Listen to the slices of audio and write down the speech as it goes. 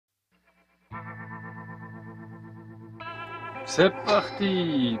C'est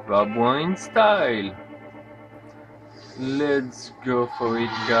parti, Babouin style. Let's go for it,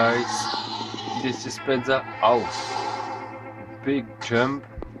 guys. This is Pizza House. Big jump.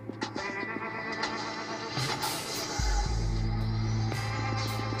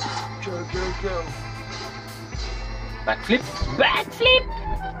 Go, go, go. Backflip, backflip.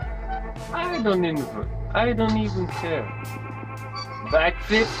 I don't even care.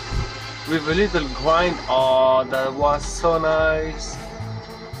 Backflip with a little grind. Oh, that was so nice.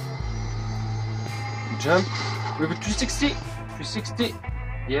 Jump with a 360. 360.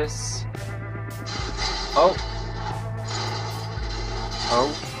 Yes. Oh.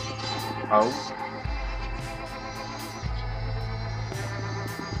 Oh. Oh.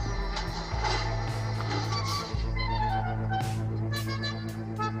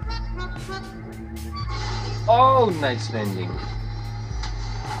 Oh, nice landing.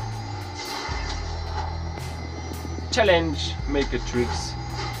 Challenge, make a tricks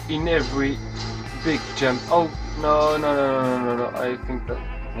in every big jump. Oh, no, no, no, no, no, no, I think that,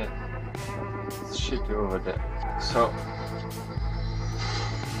 yeah, it's shitty over there. So,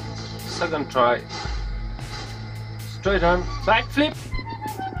 second try, straight on, backflip,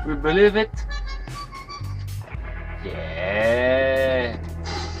 we believe it. Yeah.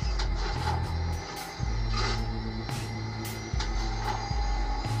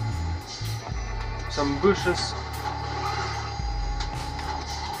 Some bushes.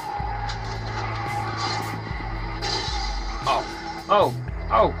 Oh, oh,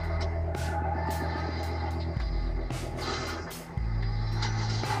 oh.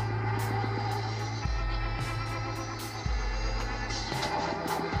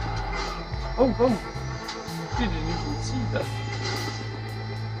 Oh, oh. Didn't even see that.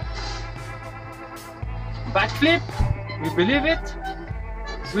 Backflip. We believe it.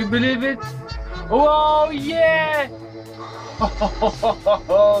 We believe it. Oh yeah!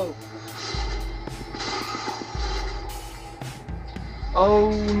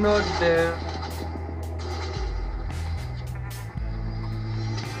 Oh, not there.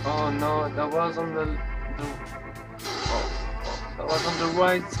 Oh no, that was on the that was on the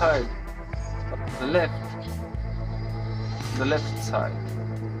right side. The left side.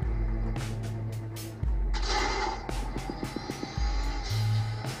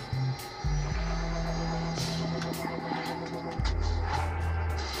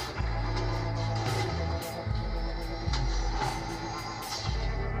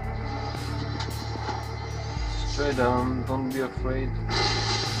 Straight on, don't be afraid.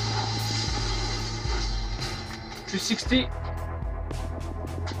 360.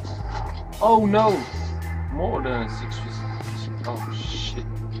 Oh no! More than a 660. Oh shit.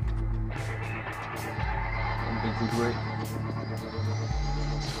 In a good way.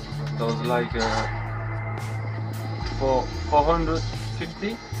 That was like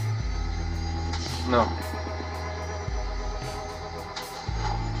 450? No.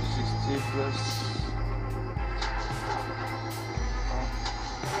 260 plus.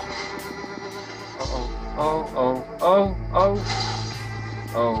 Oh, oh, oh, oh,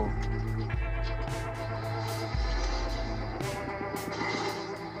 oh.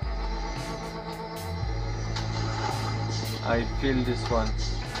 I feel this one.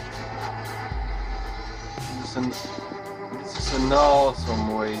 This is an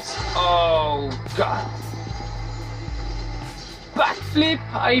awesome race. Oh god. Backflip,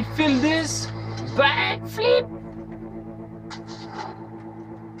 I feel this. Backflip.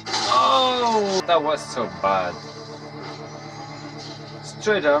 Oh, that was so bad.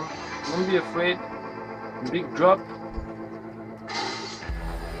 Straight on, don't be afraid. Big drop.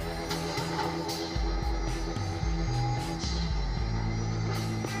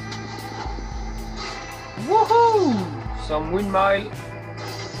 Woohoo! Some windmill.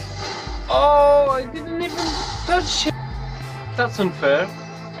 Oh, I didn't even touch it. That's unfair.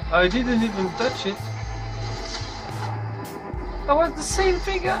 I didn't even touch it. That was the same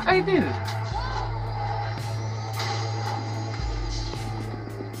figure I did.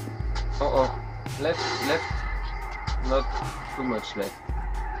 Uh-oh. Left. Not too much left.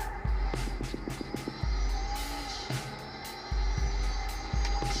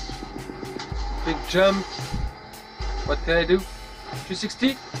 Big jump. What can I do?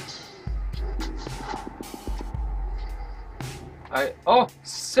 360. Oh,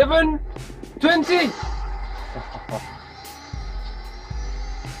 720.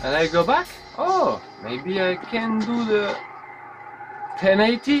 And I go back? Oh, maybe I can do the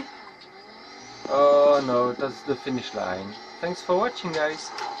 1080? Oh no, that's the finish line. Thanks for watching, guys.